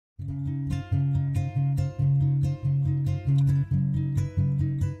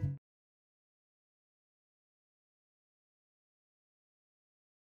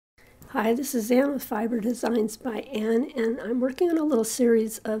Hi, this is Ann with Fiber Designs by Ann, and I'm working on a little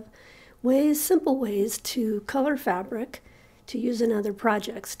series of simple ways to color fabric to use in other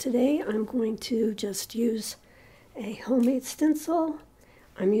projects. Today I'm going to just use a homemade stencil.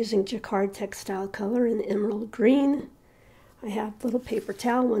 I'm using Jacquard Textile Color in emerald green. I have little paper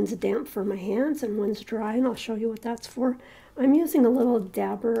towel, one's damp for my hands and one's dry, and I'll show you what that's for. I'm using a little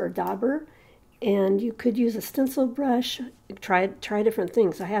dabber or dauber, and you could use a stencil brush, try different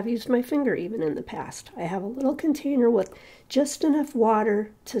things. I have used my finger even in the past. I have a little container with just enough water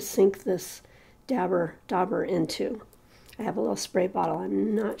to sink this dauber into. I have a little spray bottle.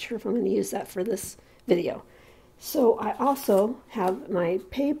 I'm not sure if I'm going to use that for this video. So I also have my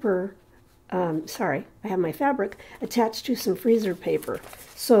I have my fabric attached to some freezer paper.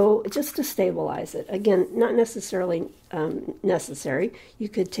 So just to stabilize it. Again, not necessarily necessary. You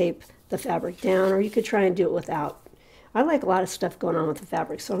could tape the fabric down, or you could try and do it without. I like a lot of stuff going on with the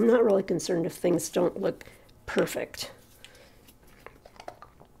fabric, so I'm not really concerned if things don't look perfect.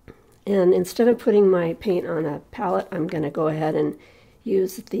 And instead of putting my paint on a palette, I'm going to go ahead and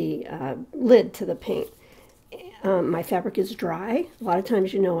use the lid to the paint. My fabric is dry. A lot of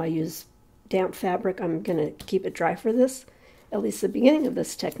times, I use damp fabric. I'm going to keep it dry for this, at least the beginning of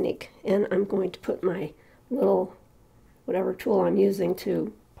this technique. And I'm going to put my little, whatever tool I'm using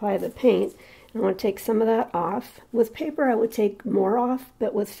to apply the paint. I want to take some of that off. With paper, I would take more off,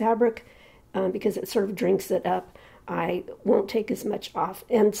 but with fabric, because it sort of drinks it up, I won't take as much off.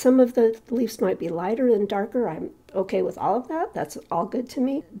 And some of the leaves might be lighter and darker. I'm okay with all of that. That's all good to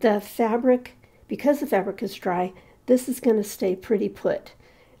me. The fabric, because the fabric is dry, this is going to stay pretty put.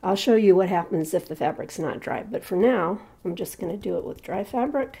 I'll show you what happens if the fabric's not dry, but for now, I'm just going to do it with dry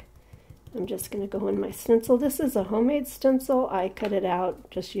fabric. I'm just going to go in my stencil. This is a homemade stencil. I cut it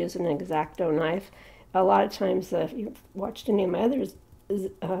out just using an X-Acto knife. A lot of times, if you've watched any of my other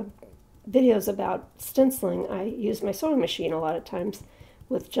videos about stenciling, I use my sewing machine a lot of times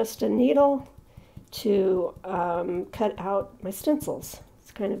with just a needle to cut out my stencils.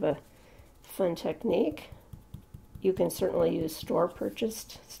 It's kind of a fun technique. You can certainly use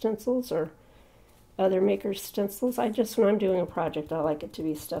store-purchased stencils or other makers' stencils. When I'm doing a project, I like it to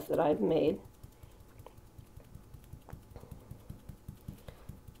be stuff that I've made.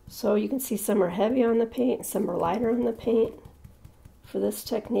 So you can see some are heavy on the paint, some are lighter on the paint. For this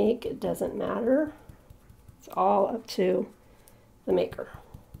technique, it doesn't matter. It's all up to the maker.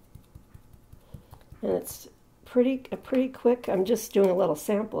 And it's pretty quick. I'm just doing a little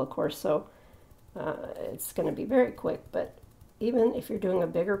sample, of course, so it's going to be very quick, but even if you're doing a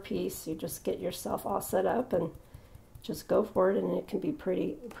bigger piece, you just get yourself all set up and just go for it, and it can be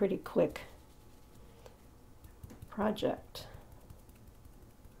pretty quick project.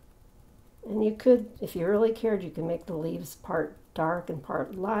 And you could, if you really cared, you can make the leaves part dark and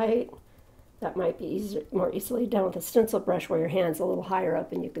part light. That might be more easily done with a stencil brush where your hand's a little higher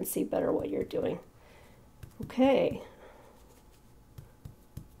up and you can see better what you're doing. Okay.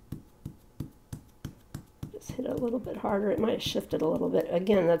 Hit it a little bit harder. It might have shifted a little bit.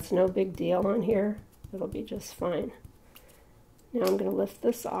 Again, that's no big deal on here. It'll be just fine. Now I'm going to lift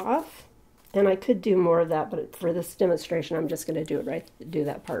this off, and I could do more of that, but for this demonstration, I'm just going to do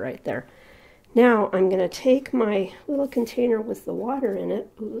that part right there. Now I'm going to take my little container with the water in it.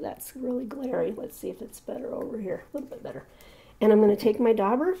 Ooh, that's really glary. Let's see if it's better over here. A little bit better. And I'm going to take my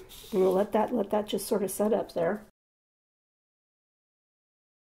dauber and we'll let that just sort of set up there.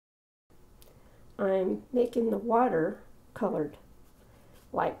 I'm making the water colored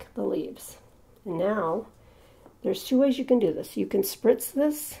like the leaves. And now, there's two ways you can do this. You can spritz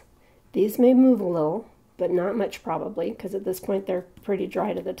this. These may move a little, but not much probably, because at this point they're pretty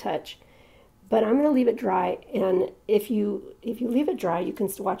dry to the touch. But I'm going to leave it dry, and if you leave it dry, you can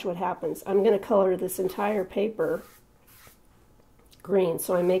watch what happens. I'm going to color this entire paper green,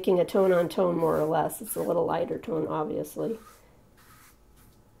 so I'm making a tone on tone more or less. It's a little lighter tone, obviously.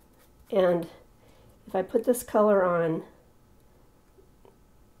 And if I put this color on,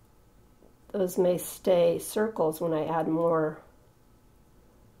 those may stay circles when I add more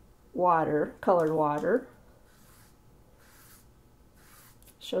water, colored water.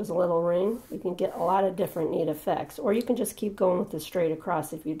 Shows a little ring. You can get a lot of different neat effects, or you can just keep going with the straight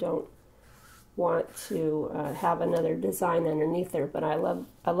across if you don't want to have another design underneath there. But I love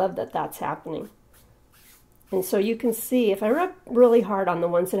that that's happening. And so you can see, if I rub really hard on the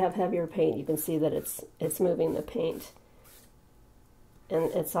ones that have heavier paint, you can see that it's moving the paint. And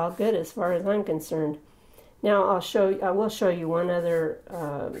it's all good as far as I'm concerned. Now I will show you one other,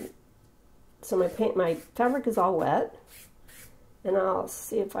 so my fabric is all wet. And I'll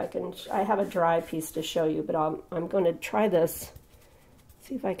see if I have a dry piece to show you, but I'm going to try this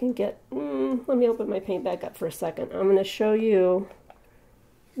See if I can get, let me open my paint back up for a second. I'm going to show you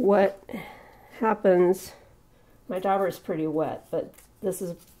what happens. My dauber is pretty wet, but this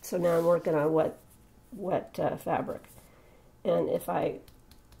is, so now I'm working on wet fabric. And if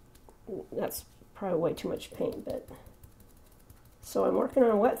that's probably way too much paint, but, so I'm working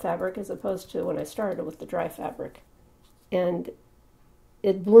on wet fabric as opposed to when I started with the dry fabric. And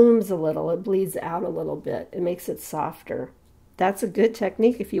it blooms a little, it bleeds out a little bit, it makes it softer. That's a good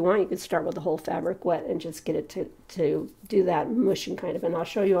technique. If you want, you could start with the whole fabric wet and just get it to do that mushing kind of, and I'll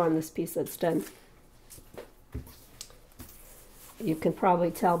show you on this piece that's done. You can probably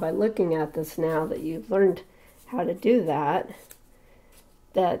tell by looking at this now that you've learned how to do that,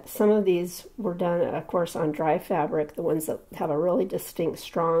 that some of these were done, of course, on dry fabric, the ones that have a really distinct,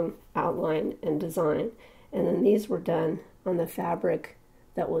 strong outline and design, and then these were done on the fabric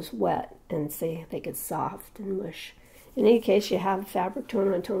that was wet, and see, they get soft and mush. In any case, you have fabric,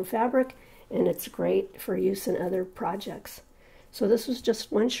 tone-on-tone fabric, and it's great for use in other projects. So this was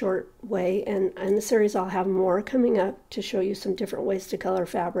just one short way, and in the series I'll have more coming up to show you some different ways to color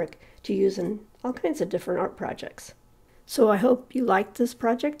fabric to use in all kinds of different art projects. So I hope you liked this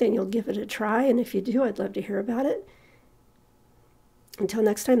project and you'll give it a try, and if you do, I'd love to hear about it. Until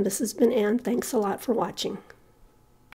next time, this has been Anne. Thanks a lot for watching.